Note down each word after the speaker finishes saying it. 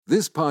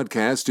This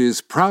podcast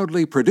is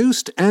proudly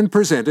produced and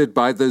presented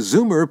by the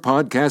Zoomer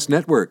Podcast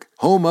Network,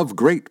 home of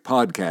great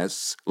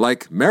podcasts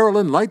like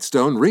Marilyn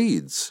Lightstone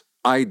Reads,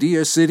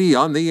 Idea City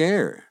on the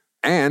Air,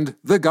 and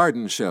The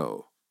Garden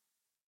Show.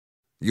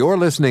 You're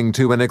listening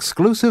to an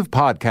exclusive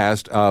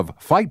podcast of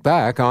Fight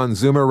Back on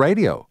Zoomer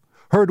Radio,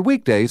 heard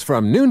weekdays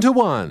from noon to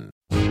 1.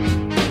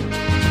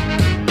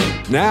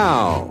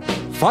 Now,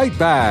 Fight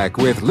Back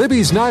with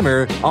Libby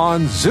Znaimer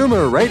on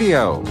Zoomer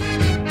Radio.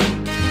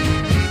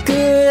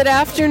 Good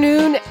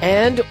afternoon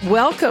and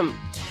welcome.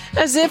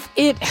 As if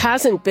it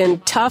hasn't been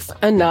tough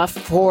enough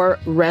for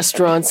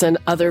restaurants and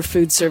other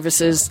food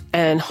services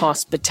and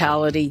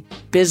hospitality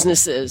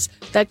businesses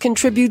that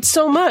contribute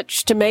so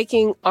much to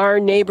making our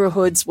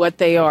neighborhoods what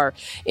they are.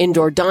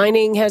 Indoor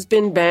dining has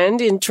been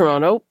banned in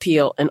Toronto,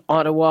 Peel, and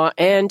Ottawa,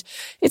 and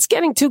it's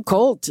getting too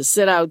cold to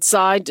sit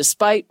outside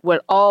despite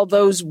what all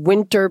those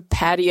winter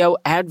patio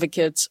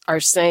advocates are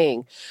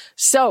saying.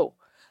 So,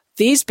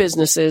 these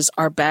businesses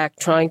are back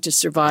trying to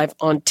survive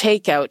on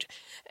takeout.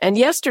 And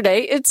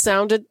yesterday, it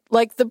sounded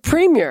like the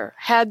Premier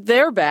had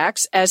their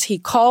backs as he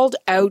called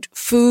out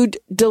food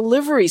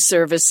delivery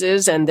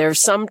services and their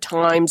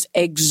sometimes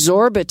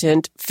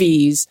exorbitant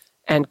fees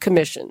and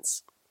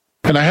commissions.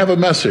 And I have a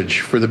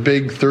message for the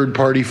big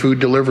third-party food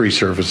delivery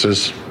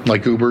services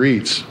like Uber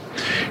Eats.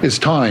 It's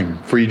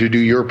time for you to do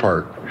your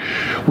part.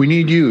 We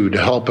need you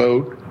to help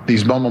out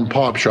these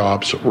mom-and-pop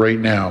shops right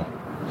now.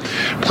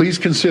 Please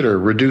consider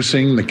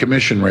reducing the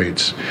commission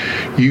rates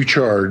you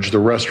charge the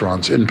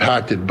restaurants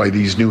impacted by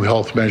these new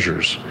health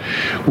measures.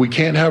 We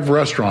can't have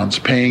restaurants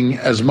paying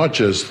as much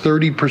as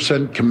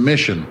 30%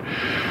 commission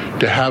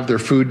to have their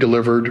food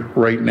delivered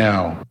right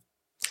now.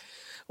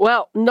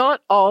 Well,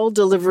 not all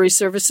delivery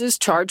services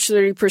charge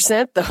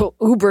 30%, though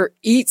Uber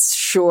Eats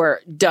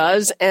sure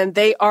does, and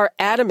they are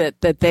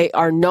adamant that they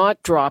are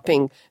not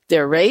dropping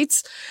their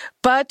rates.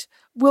 But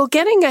will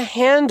getting a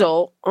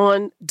handle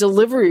on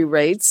delivery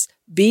rates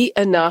be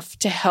enough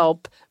to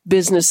help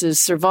businesses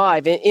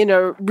survive? In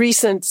a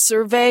recent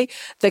survey,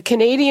 the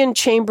Canadian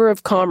Chamber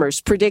of Commerce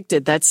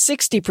predicted that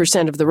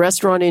 60% of the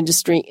restaurant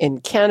industry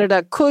in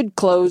Canada could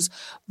close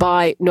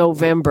by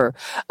November.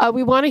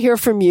 We want to hear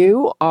from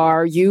you.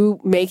 Are you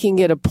making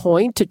it a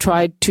point to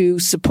try to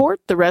support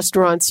the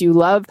restaurants you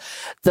love,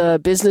 the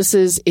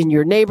businesses in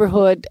your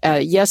neighborhood?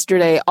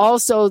 Yesterday,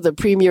 also, the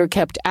Premier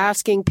kept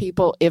asking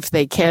people if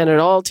they can at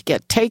all to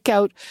get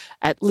takeout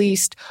at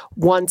least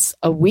once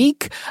a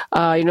week.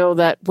 You know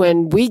that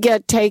when we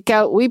get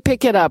takeout, we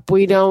pick it up.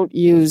 We don't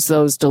use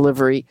those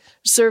delivery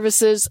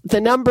services. The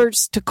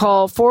numbers to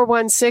call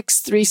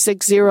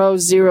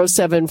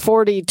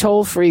 416-360-0740,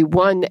 toll free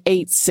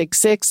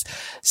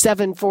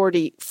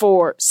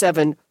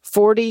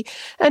 1-866-740-4740.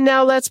 And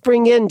now let's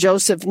bring in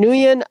Joseph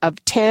Nguyen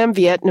of Tam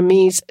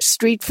Vietnamese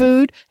Street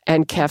Food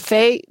and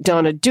Cafe,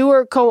 Donna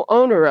Dewar,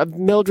 co-owner of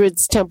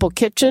Mildred's Temple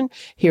Kitchen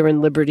here in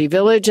Liberty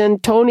Village,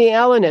 and Tony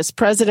Alanis,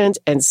 president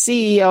and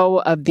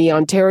CEO of the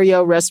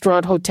Ontario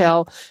Restaurant,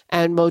 Hotel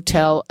and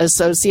Motel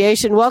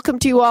Association. Welcome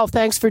to you all.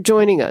 Thanks for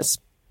joining us.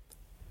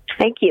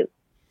 Thank you.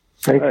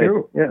 Thank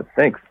you. Yeah,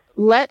 thanks.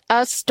 Let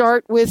us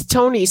start with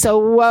Tony.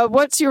 So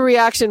what's your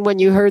reaction when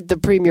you heard the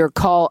Premier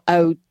call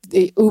out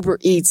the Uber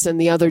Eats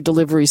and the other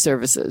delivery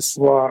services?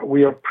 Well,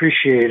 we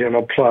appreciate and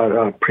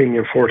applaud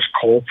Premier Ford's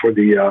call for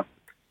the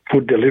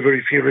food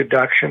delivery fee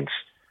reductions,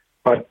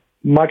 but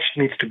much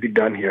needs to be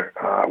done here.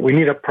 We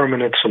need a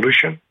permanent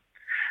solution.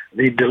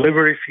 The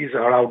delivery fees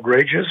are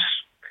outrageous,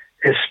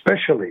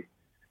 especially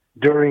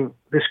during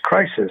this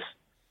crisis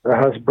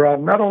that has brought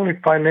not only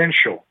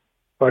financial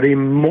but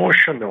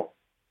emotional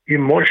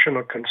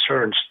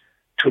concerns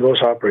to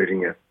those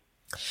operating it.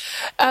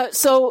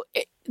 So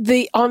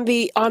on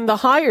the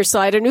higher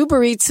side, and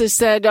Uber Eats has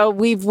said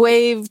we've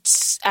waived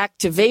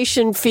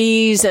activation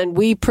fees and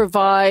we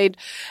provide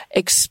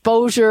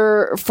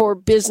exposure for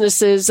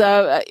businesses.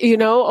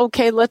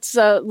 Okay,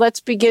 let's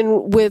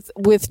begin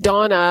with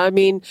Donna. I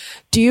mean,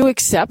 do you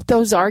accept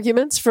those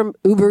arguments from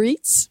Uber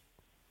Eats?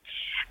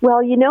 Well,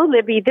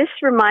 Libby, this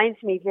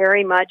reminds me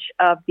very much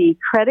of the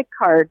credit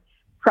card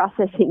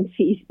processing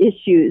fees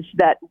issues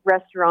that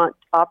restaurant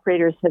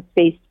operators have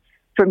faced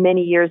for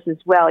many years as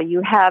well.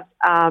 You have,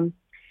 the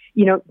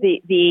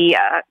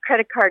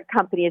credit card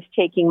company is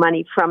taking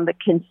money from the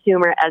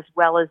consumer as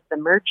well as the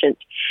merchant.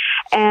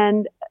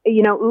 And,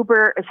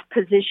 Uber is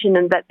positioned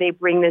in that they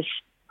bring this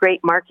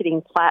great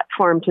marketing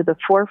platform to the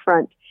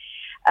forefront.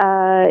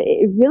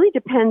 It really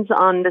depends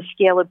on the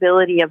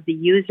scalability of the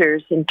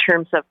users in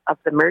terms of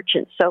the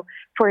merchant. So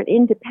for an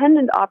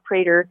independent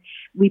operator,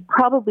 we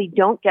probably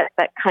don't get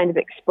that kind of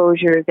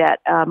exposure that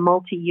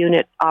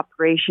multi-unit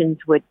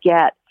operations would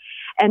get.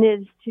 And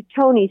as to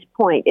Tony's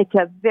point, it's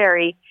a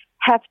very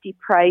hefty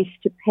price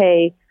to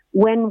pay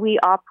when we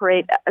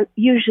operate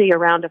usually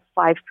around a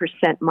 5%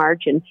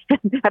 margin.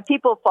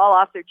 People fall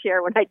off their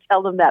chair when I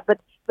tell them that, but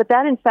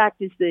that in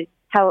fact is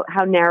how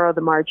narrow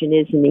the margin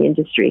is in the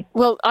industry.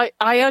 Well,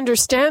 I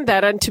understand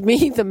that, and to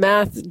me the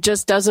math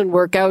just doesn't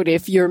work out.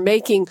 If you're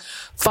making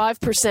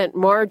 5%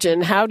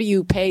 margin, how do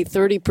you pay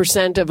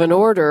 30% of an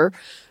order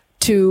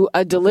to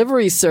a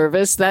delivery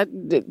service,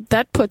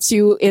 that puts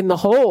you in the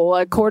hole,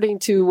 according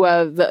to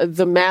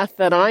the math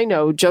that I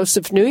know.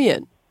 Joseph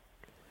Nguyen.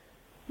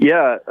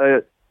 Yeah,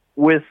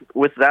 with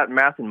that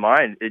math in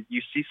mind,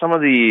 you see some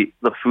of the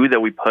food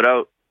that we put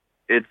out.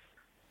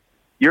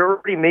 You're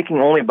already making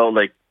only about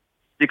like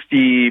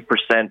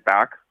 60%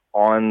 back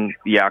on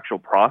the actual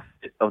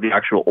profit of the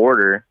actual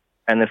order,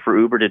 and then for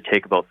Uber to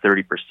take about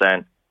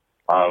 30%.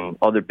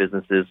 Other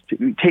businesses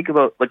to take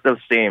about like the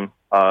same,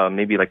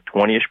 maybe like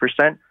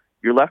 20-ish%.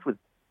 You're left with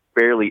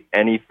barely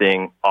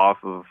anything off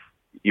of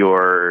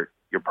your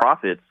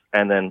profits,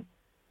 and then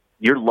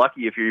you're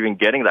lucky if you're even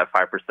getting that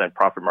 5%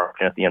 profit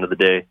margin at the end of the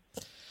day.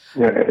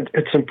 Yeah,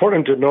 it's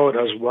important to note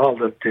as well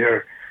that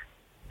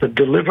the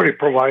delivery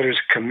providers'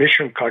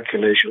 commission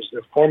calculations,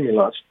 the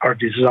formulas, are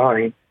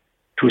designed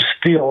to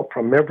steal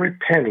from every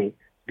penny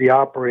the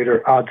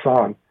operator adds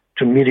on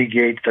to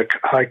mitigate the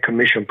high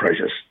commission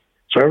prices.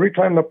 So every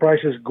time the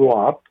prices go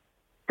up,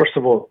 first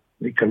of all,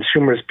 the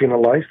consumer is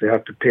penalized. They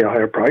have to pay a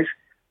higher price.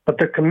 But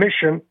the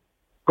commission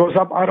goes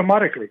up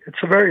automatically.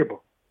 It's a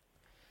variable.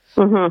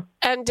 Mm-hmm.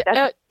 And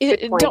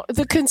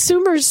the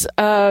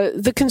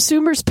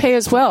consumers pay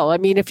as well. I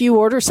mean, if you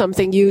order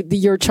something,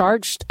 you're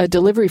charged a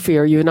delivery fee,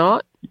 are you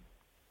not?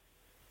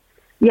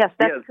 Yes,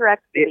 that's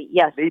correct.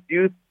 Yes, they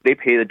do. They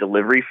pay the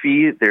delivery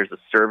fee. There's a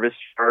service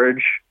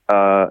charge,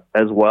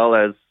 as well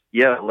as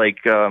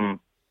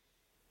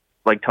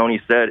like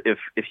Tony said, if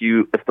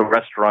the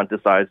restaurant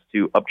decides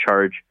to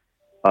upcharge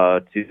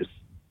to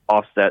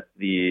offset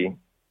the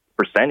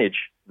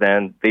percentage,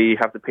 then they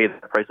have to pay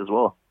that price as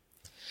well.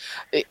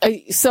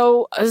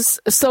 So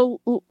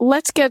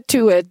let's get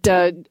to it,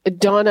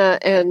 Donna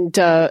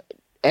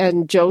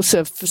and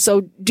Joseph.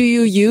 So, do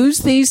you use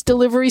these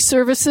delivery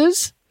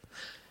services?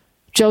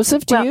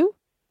 Joseph, do you?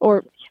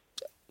 Or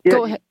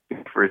go ahead.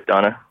 First,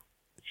 Donna.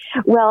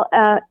 Well,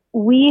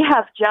 we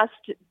have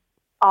just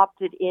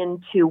opted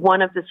into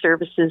one of the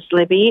services,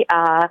 Libby,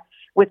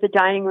 with the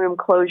dining room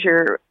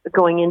closure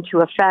going into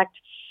effect.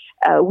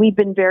 We've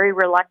been very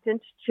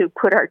reluctant to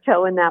put our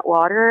toe in that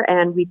water,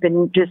 and we've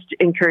been just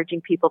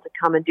encouraging people to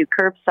come and do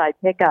curbside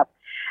pickup.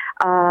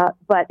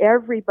 But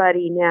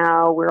everybody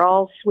now, we're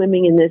all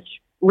swimming in this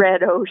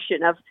red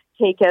ocean of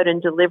takeout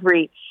and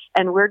delivery,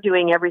 and we're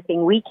doing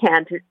everything we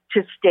can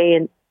to stay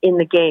in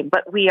the game.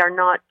 But we are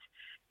not,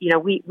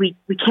 we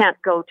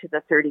can't go to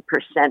the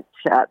 30%.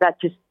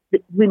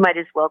 We might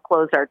as well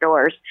close our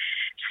doors.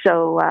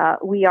 So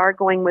we are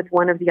going with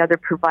one of the other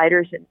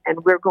providers,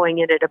 and we're going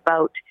in at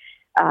about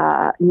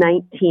 19%,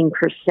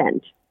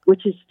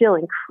 which is still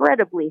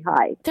incredibly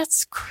high.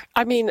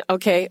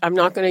 Okay, I'm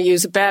not going to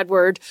use a bad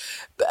word,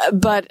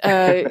 but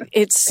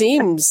it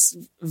seems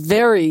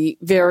very,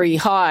 very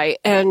high.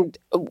 And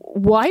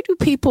why do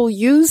people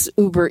use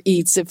Uber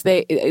Eats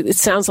it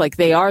sounds like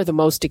they are the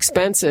most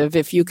expensive?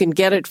 If you can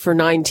get it for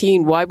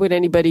 19, why would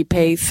anybody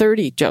pay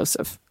 30,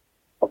 Joseph?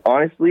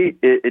 Honestly,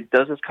 it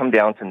does just come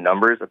down to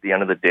numbers at the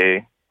end of the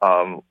day.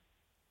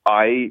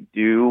 I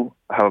do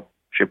have a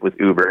ship with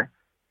Uber.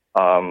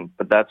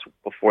 But that's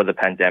before the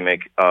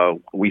pandemic.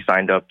 We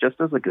signed up just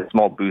as like a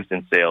small boost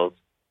in sales.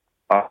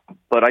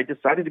 But I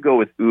decided to go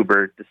with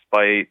Uber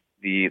despite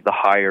the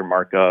higher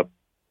markup,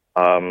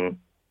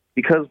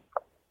 because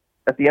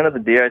at the end of the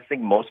day, I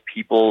think most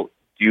people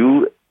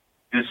do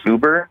use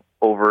Uber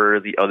over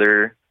the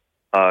other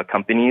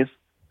companies.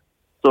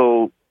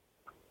 So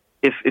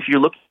if you're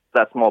looking at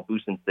that small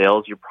boost in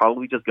sales, you're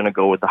probably just going to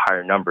go with the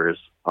higher numbers.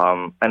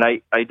 And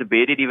I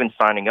debated even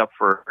signing up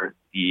for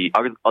the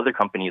other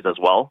companies as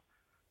well.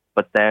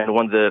 But then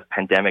when the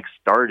pandemic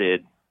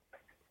started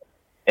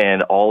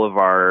and all of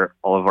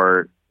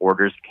our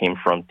orders came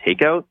from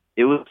takeout,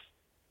 it was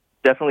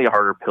definitely a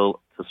harder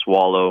pill to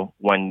swallow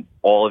when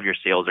all of your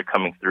sales are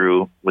coming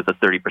through with a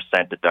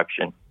 30%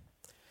 deduction.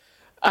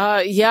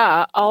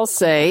 Yeah, I'll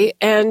say.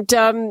 And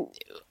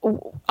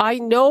I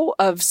know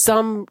of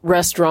some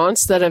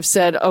restaurants that have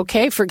said,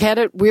 okay, forget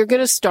it, we're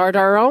going to start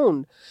our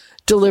own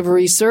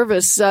delivery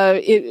service.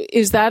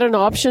 Is that an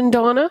option,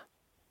 Donna?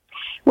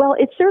 Well,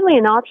 it's certainly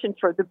an option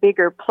for the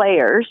bigger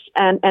players,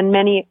 and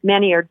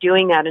many are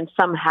doing that, and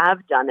some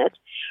have done it.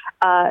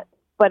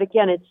 But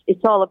again,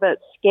 it's all about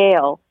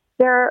scale.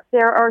 There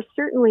are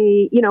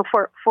certainly,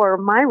 for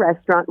my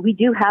restaurant, we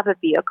do have a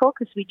vehicle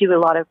because we do a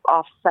lot of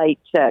off-site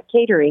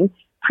catering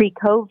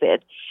pre-COVID.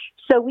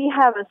 So we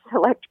have a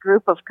select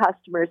group of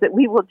customers that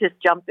we will just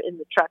jump in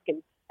the truck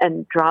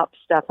and drop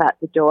stuff at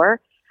the door.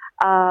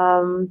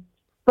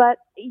 But,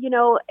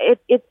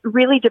 it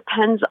really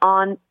depends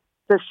on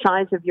the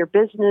size of your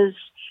business,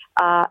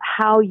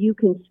 how you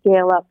can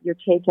scale up your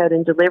takeout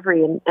and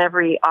delivery, and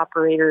every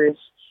operator is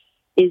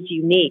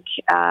unique.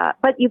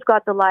 But you've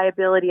got the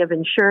liability of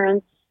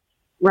insurance,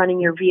 running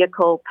your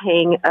vehicle,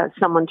 paying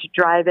someone to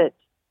drive it.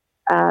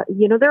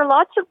 There are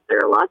lots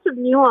of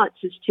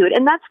nuances to it,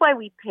 and that's why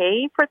we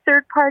pay for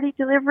third-party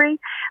delivery.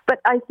 But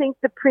I think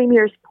the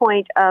Premier's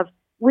point of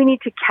we need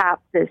to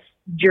cap this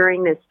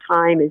during this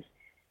time is,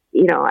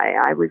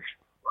 I was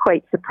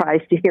quite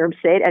surprised to hear him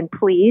say it, and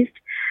pleased.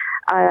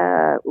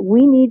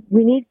 We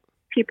need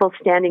people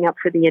standing up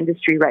for the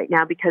industry right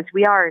now because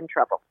we are in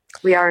trouble.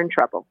 We are in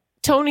trouble.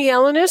 Tony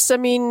Elenis, I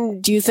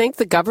mean, do you think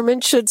the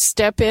government should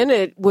step in?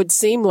 It would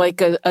seem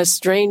like a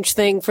strange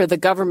thing for the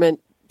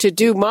government to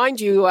do.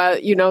 Mind you, I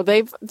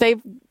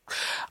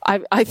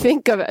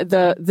think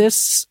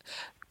this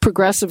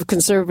progressive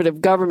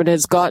conservative government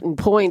has gotten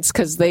points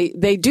because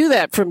they do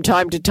that from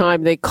time to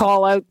time. They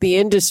call out the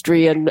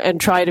industry and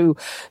try to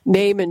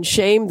name and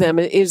shame them.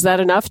 Is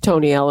that enough,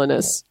 Tony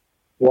Elenis?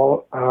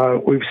 Well,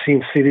 we've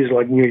seen cities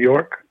like New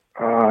York,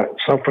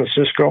 San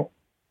Francisco.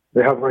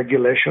 They have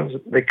regulations.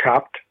 They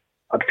capped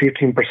at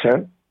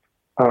 15%.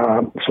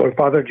 So if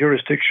other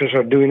jurisdictions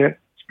are doing it,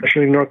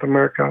 especially in North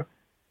America,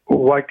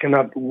 why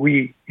cannot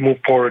we move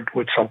forward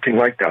with something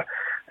like that?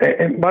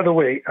 And by the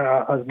way,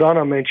 as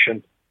Donna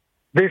mentioned,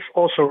 this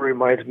also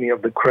reminds me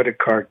of the credit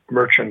card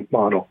merchant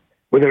model,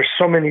 where there's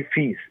so many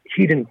fees,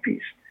 hidden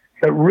fees,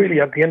 that really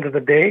at the end of the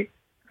day,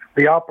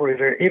 the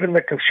operator, even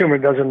the consumer,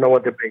 doesn't know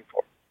what they're paying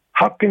for.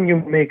 How can you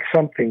make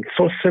something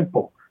so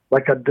simple,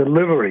 like a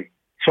delivery,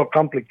 so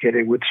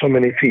complicated with so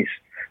many fees?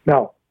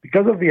 Now,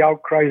 because of the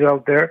outcries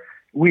out there,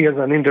 we as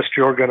an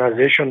industry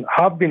organization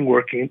have been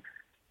working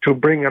to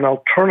bring an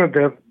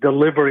alternative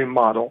delivery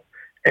model,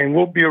 and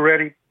we'll be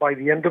ready by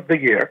the end of the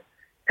year.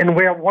 And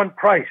we have one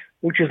price,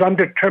 which is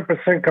under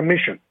 10%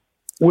 commission,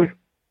 with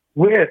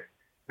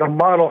the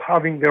model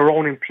having their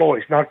own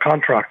employees, not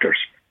contractors,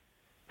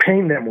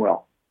 paying them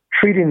well,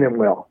 treating them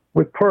well,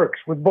 with perks,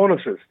 with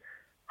bonuses.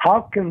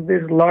 How can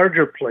these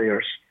larger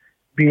players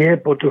be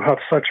able to have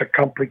such a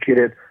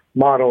complicated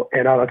model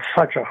and at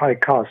such a high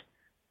cost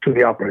to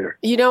the operator?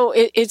 You know,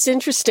 it's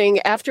interesting.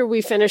 After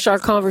we finish our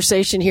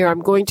conversation here,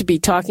 I'm going to be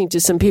talking to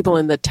some people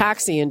in the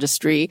taxi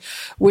industry,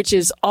 which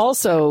is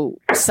also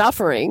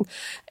suffering.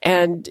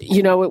 And,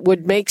 you know, it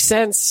would make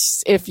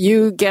sense if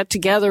you get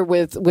together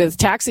with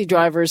taxi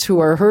drivers who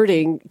are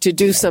hurting to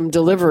do some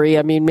delivery.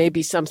 I mean,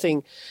 maybe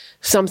something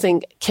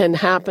can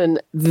happen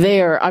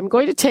there. I'm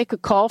going to take a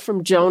call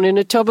from Joan in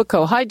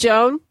Etobicoke. Hi,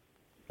 Joan.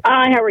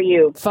 Hi, how are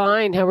you?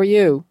 Fine. How are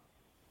you?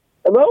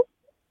 Hello?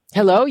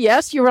 Hello.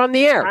 Yes, you're on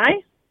the air.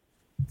 Hi.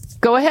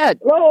 Go ahead.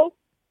 Hello?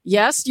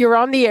 Yes, you're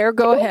on the air.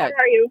 Go ahead.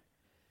 How are you?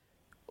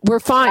 We're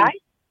fine.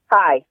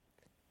 Hi.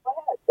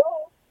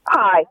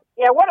 Hi.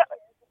 Yeah,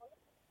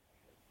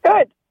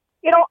 good.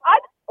 You know,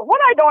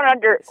 what I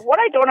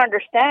don't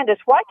understand is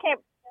why can't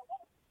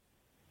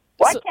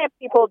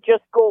people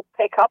just go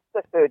pick up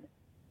the food?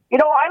 You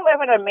know, I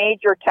live in a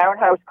major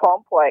townhouse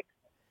complex,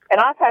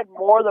 and I've had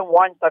more than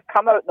once. I've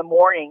come out in the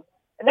morning,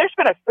 and there's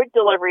been a food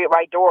delivery at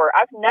my door.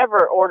 I've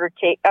never ordered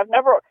I've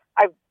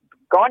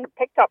gone and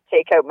picked up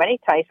takeout many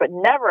times, but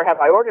never have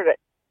I ordered it.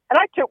 And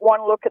I took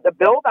one look at the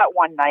bill that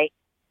one night.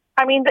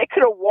 I mean, they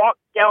could have walked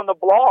down the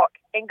block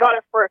and got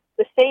it for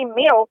the same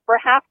meal for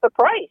half the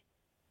price.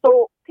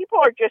 So people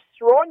are just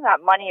throwing that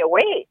money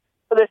away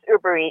for this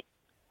Uber Eats.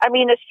 I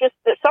mean, it's just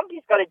that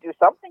somebody's got to do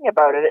something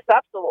about it. It's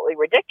absolutely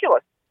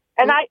ridiculous.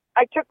 And I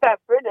took that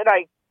food and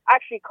I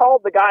actually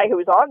called the guy who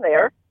was on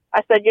there.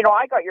 I said, you know,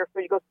 I got your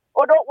food. He goes,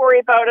 oh, don't worry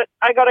about it.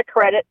 I got a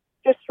credit.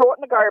 Just throw it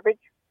in the garbage.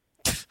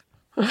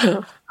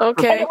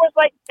 Okay. And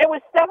it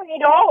was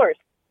 $70.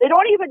 They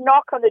don't even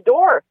knock on the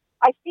door.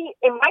 I see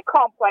in my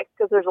complex,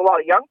 because there's a lot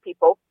of young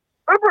people,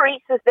 Uber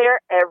Eats is there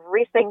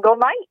every single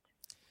night.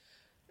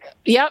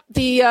 Yep,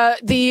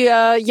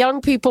 the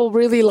young people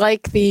really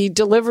like the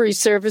delivery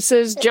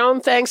services.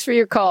 Joan, thanks for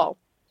your call.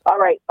 All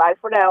right, bye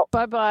for now.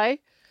 Bye-bye.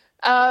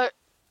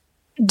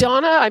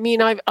 Donna, I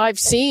mean, I've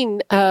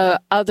seen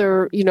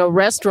other,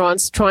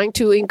 restaurants trying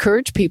to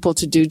encourage people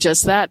to do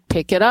just that.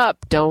 Pick it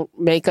up. Don't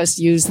make us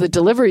use the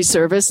delivery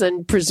service.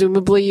 And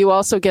presumably you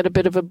also get a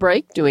bit of a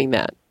break doing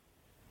that.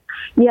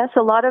 Yes,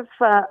 a lot of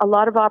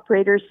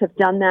operators have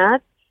done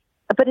that.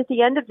 But at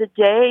the end of the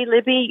day,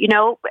 Libby,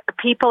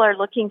 people are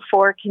looking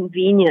for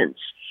convenience.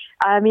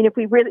 I mean, if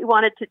we really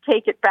wanted to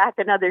take it back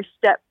another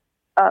step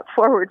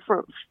backwards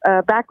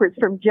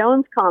from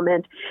Joan's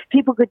comment,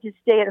 people could just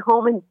stay at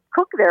home and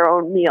cook their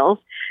own meals.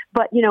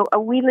 But,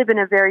 we live in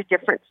a very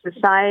different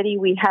society.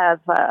 We have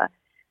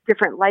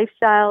different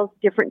lifestyles,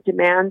 different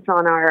demands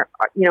on our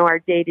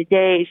day to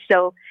day.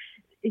 So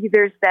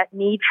there's that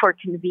need for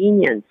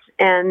convenience.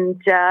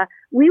 And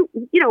we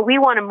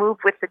want to move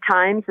with the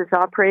times as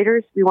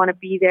operators. We want to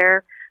be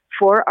there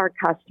for our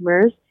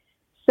customers.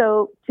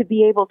 So to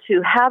be able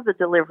to have the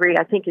delivery,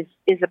 I think,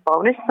 is a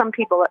bonus. Some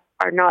people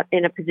are not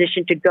in a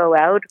position to go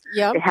out.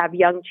 Yep. They have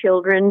young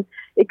children.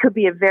 It could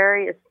be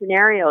various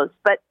scenarios.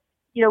 But,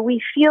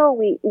 we feel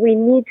we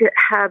need to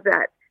have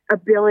that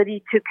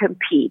ability to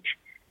compete.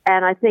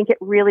 And I think it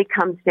really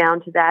comes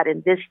down to that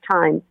in this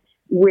time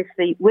with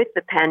the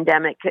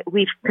pandemic.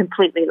 We've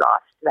completely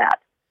lost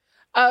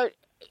that.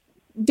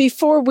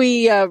 Before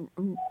we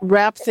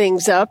wrap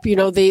things up,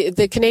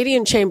 the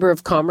Canadian Chamber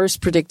of Commerce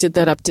predicted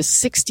that up to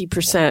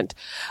 60%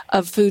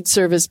 of food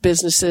service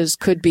businesses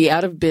could be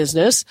out of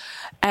business.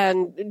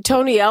 And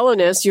Tony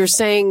Elenis, you're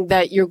saying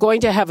that you're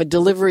going to have a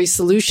delivery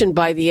solution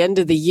by the end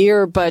of the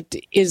year, but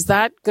is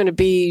that going to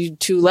be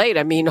too late?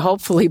 I mean,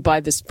 hopefully by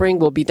the spring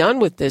we'll be done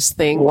with this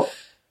thing.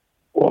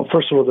 Well,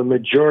 first of all, the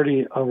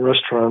majority of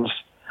restaurants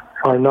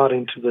are not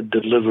into the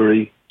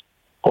delivery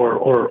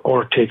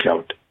or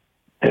takeout.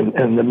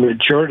 And the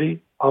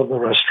majority of the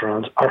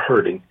restaurants are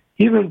hurting.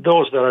 Even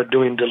those that are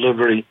doing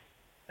delivery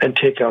and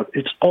takeout,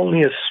 it's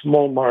only a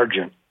small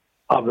margin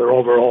of their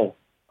overall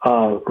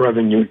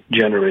revenue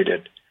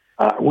generated.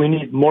 We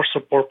need more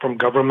support from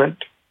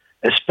government,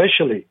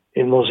 especially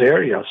in those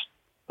areas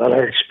that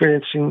are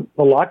experiencing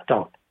the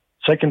lockdown.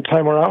 Second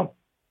time around,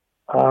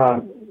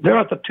 they're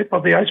at the tip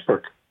of the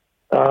iceberg.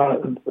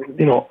 And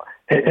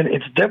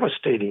it's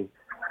devastating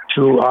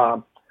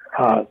to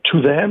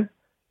them,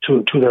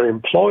 to their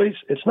employees.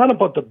 It's not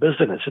about the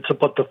business. It's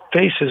about the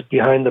faces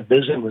behind the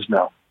business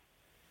now.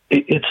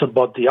 It's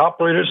about the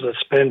operators that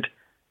spend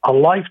a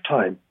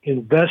lifetime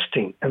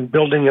investing and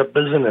building a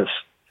business,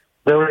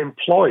 their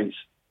employees,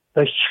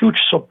 the huge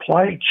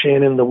supply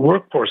chain and the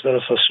workforce that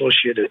is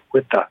associated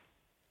with that.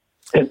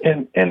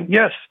 And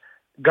yes,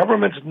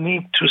 governments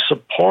need to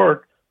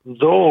support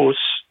those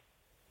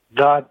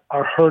that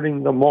are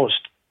hurting the most.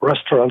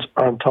 Restaurants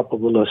are on top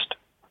of the list.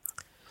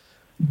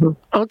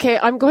 Okay,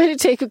 I'm going to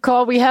take a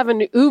call. We have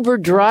an Uber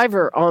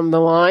driver on the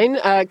line.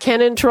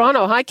 Ken in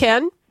Toronto. Hi,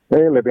 Ken.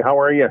 Hey, Libby. How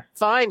are you?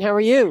 Fine. How are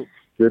you?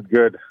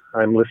 Good.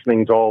 I'm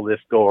listening to all this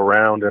go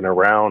around and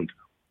around.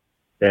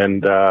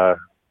 And I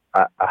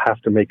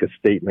have to make a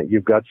statement.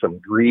 You've got some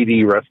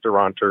greedy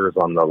restaurateurs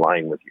on the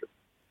line with you.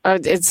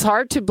 It's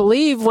hard to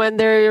believe when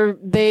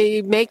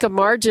they make a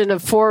margin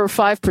of 4 or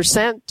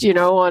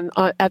 5%,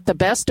 on at the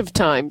best of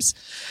times.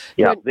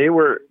 Yeah, they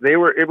were.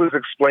 It was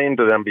explained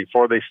to them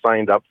before they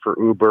signed up for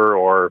Uber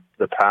or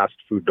the past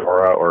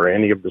Foodora or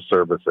any of the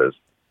services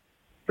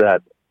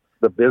that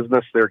the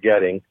business they're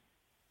getting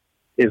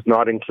is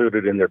not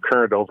included in their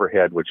current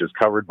overhead, which is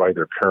covered by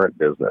their current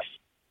business.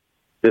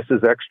 This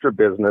is extra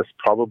business,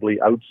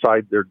 probably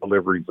outside their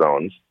delivery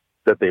zones,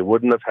 that they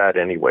wouldn't have had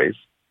anyways,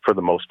 for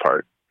the most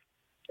part.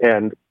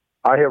 And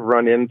I have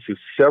run into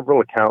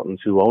several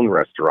accountants who own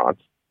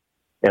restaurants,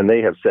 and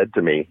they have said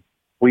to me,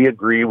 we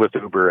agree with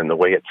Uber and the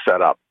way it's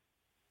set up.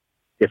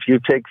 If you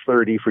take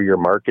 30 for your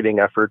marketing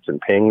efforts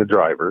and paying the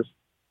drivers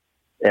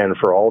and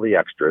for all the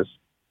extras,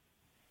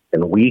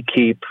 and we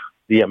keep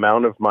the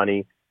amount of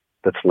money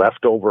that's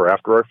left over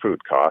after our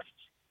food costs,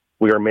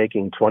 we are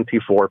making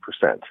 24%.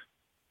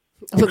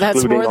 Well,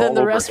 that's more than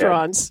the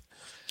restaurants.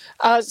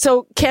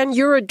 So, Ken,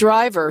 you're a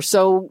driver.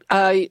 So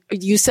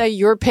you say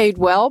you're paid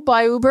well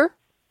by Uber?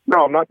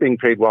 No, I'm not being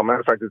paid well. Matter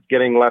of fact, it's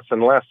getting less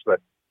and less.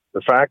 But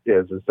the fact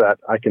is that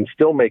I can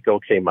still make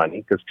okay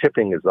money because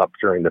tipping is up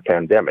during the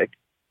pandemic.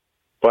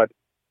 But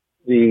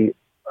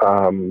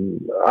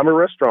I'm a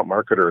restaurant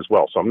marketer as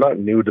well, so I'm not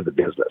new to the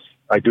business.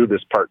 I do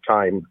this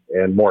part-time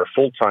and more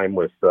full-time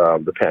with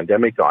the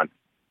pandemic on.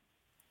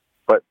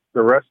 But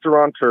the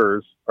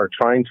restaurateurs are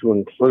trying to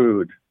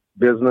include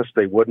business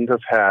they wouldn't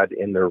have had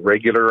in their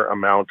regular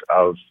amount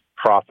of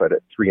profit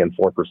at 3 and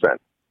 4%.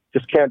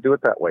 Just can't do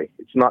it that way.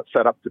 It's not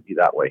set up to be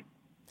that way.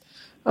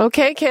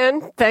 Okay,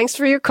 Ken, thanks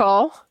for your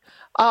call.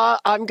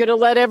 I'm going to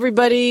let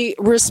everybody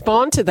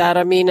respond to that.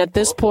 I mean, at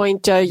this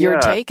point, your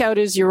takeout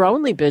is your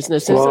only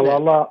business, isn't it?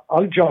 Well,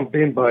 I'll jump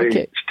in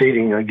by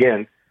stating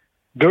again,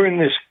 during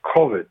this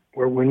COVID,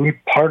 where we need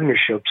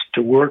partnerships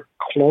to work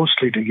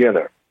closely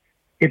together,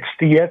 it's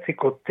the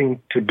ethical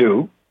thing to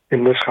do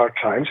in these hard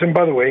times. And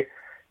by the way,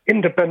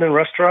 independent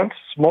restaurants,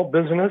 small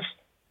business,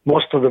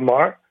 most of them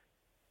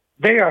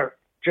they are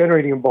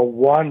generating about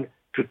 1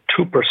 to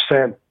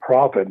 2%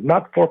 profit,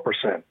 not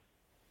 4%.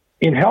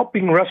 In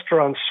helping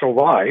restaurants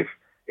survive,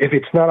 if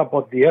it's not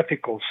about the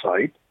ethical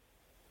side,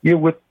 you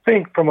would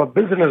think from a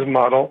business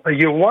model that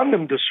you want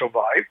them to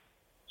survive,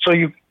 so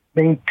you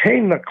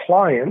maintain the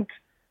client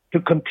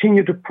to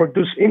continue to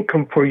produce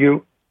income for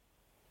you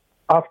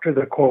after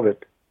the COVID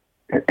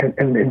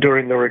and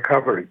during the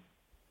recovery.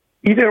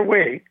 Either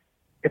way,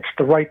 it's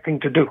the right thing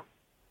to do.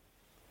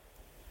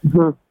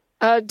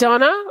 Mm-hmm.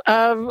 Donna,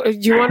 do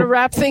you want to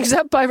wrap things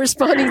up by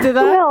responding to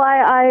that? Well,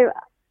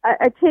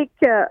 I take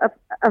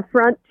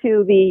affront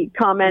to the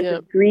comment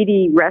of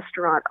greedy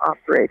restaurant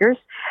operators.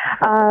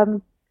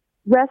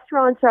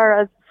 Restaurants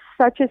are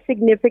such a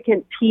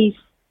significant piece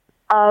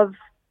of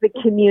the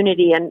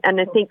community, and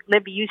I think,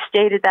 Libby, you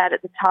stated that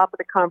at the top of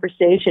the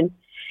conversation.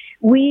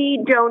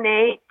 We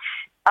donate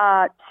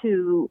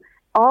to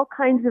all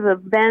kinds of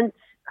events,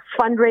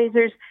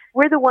 fundraisers.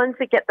 We're the ones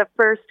that get the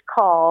first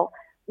call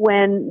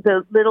when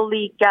the Little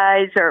League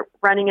guys are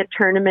running a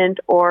tournament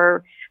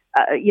or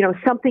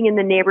something in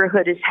the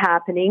neighborhood is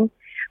happening.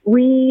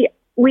 We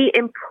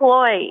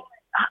employ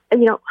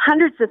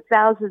hundreds of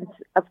thousands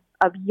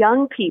of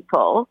young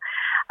people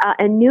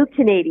and new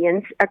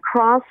Canadians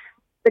across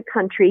the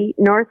country,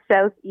 north,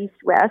 south, east,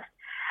 west.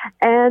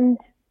 And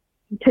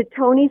to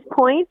Tony's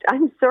point,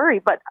 I'm sorry,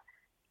 but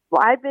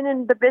I've been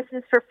in the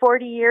business for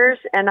 40 years,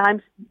 and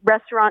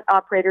restaurant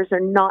operators are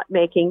not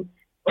making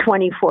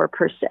 24%.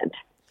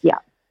 Yeah.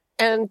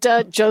 And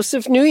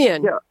Joseph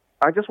Nguyen. Yeah,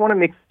 I just want to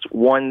make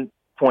one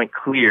point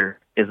clear,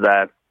 is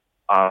that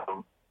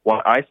when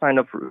I signed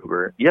up for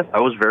Uber, yes,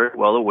 I was very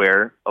well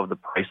aware of the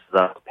prices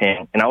I was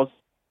paying, and I was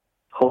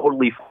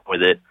totally fine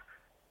with it.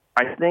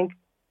 I think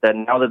that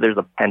now that there's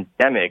a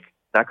pandemic,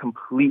 that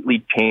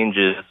completely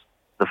changes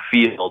the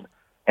field,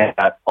 and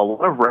that a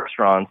lot of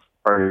restaurants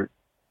are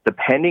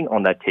depending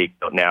on that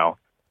takeout now,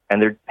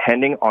 and they're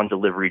depending on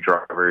delivery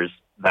drivers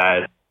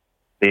that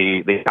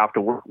they have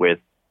to work with.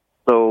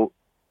 So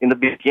in the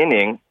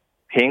beginning,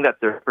 paying that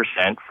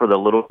 30% for the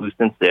little boost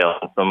in sales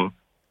and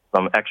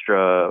some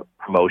extra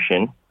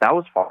promotion, that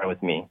was fine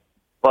with me.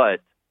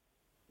 But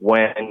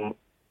when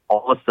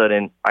all of a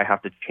sudden I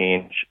have to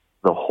change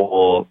the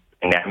whole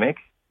dynamic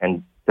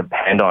and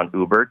depend on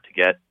Uber to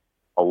get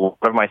a lot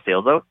of my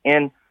sales out,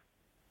 and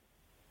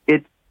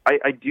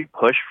I do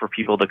push for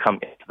people to come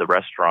into the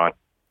restaurant,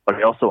 but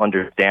I also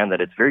understand that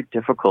it's very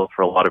difficult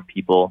for a lot of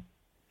people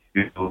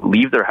to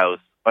leave their house.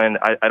 And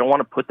I don't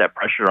want to put that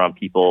pressure on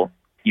people,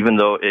 even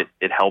though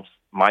it helps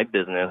my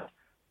business,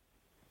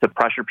 to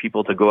pressure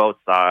people to go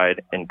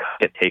outside and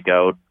get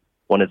takeout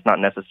when it's not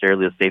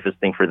necessarily the safest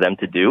thing for them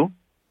to do.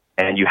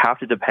 And you have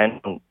to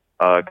depend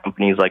on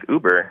companies like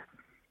Uber.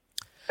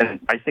 And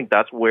I think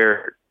that's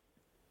where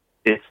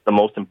it's the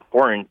most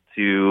important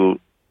to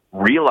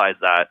realize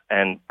that.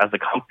 And as a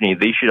company,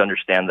 they should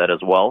understand that as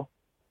well.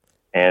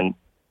 And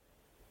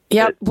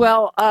yeah,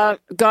 well,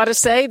 gotta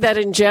say that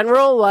in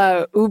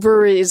general,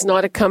 Uber is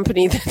not a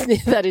company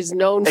that is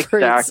known for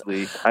its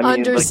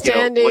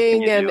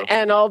understanding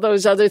and all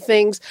those other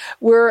things.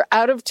 We're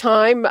out of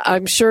time.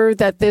 I'm sure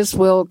that this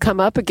will come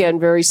up again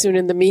very soon.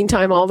 In the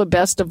meantime, all the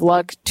best of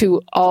luck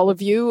to all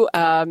of you.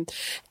 And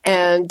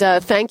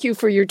thank you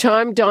for your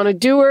time, Donna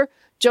Dewar,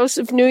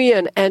 Joseph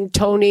Nguyen, and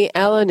Tony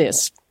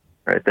Alanis.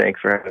 All right, thanks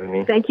for having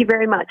me. Thank you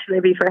very much,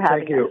 Libby, for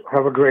having us. Thank you.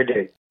 Have a great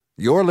day.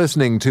 You're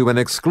listening to an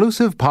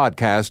exclusive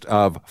podcast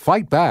of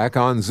Fight Back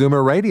on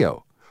Zoomer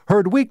Radio.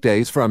 Heard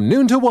weekdays from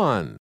noon to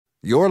 1.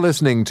 You're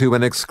listening to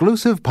an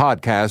exclusive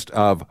podcast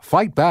of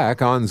Fight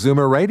Back on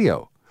Zoomer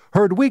Radio.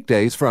 Heard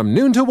weekdays from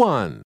noon to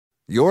 1.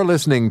 You're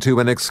listening to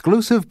an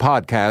exclusive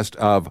podcast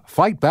of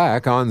Fight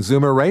Back on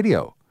Zoomer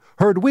Radio.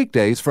 Heard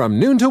weekdays from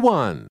noon to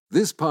 1.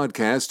 This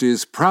podcast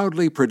is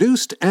proudly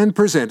produced and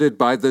presented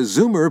by the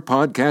Zoomer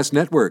Podcast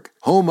Network,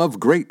 home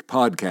of great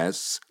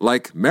podcasts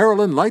like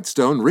Marilyn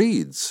Lightstone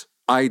Reads,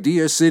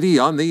 Idea City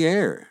on the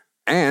Air,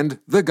 and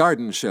The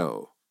Garden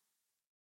Show.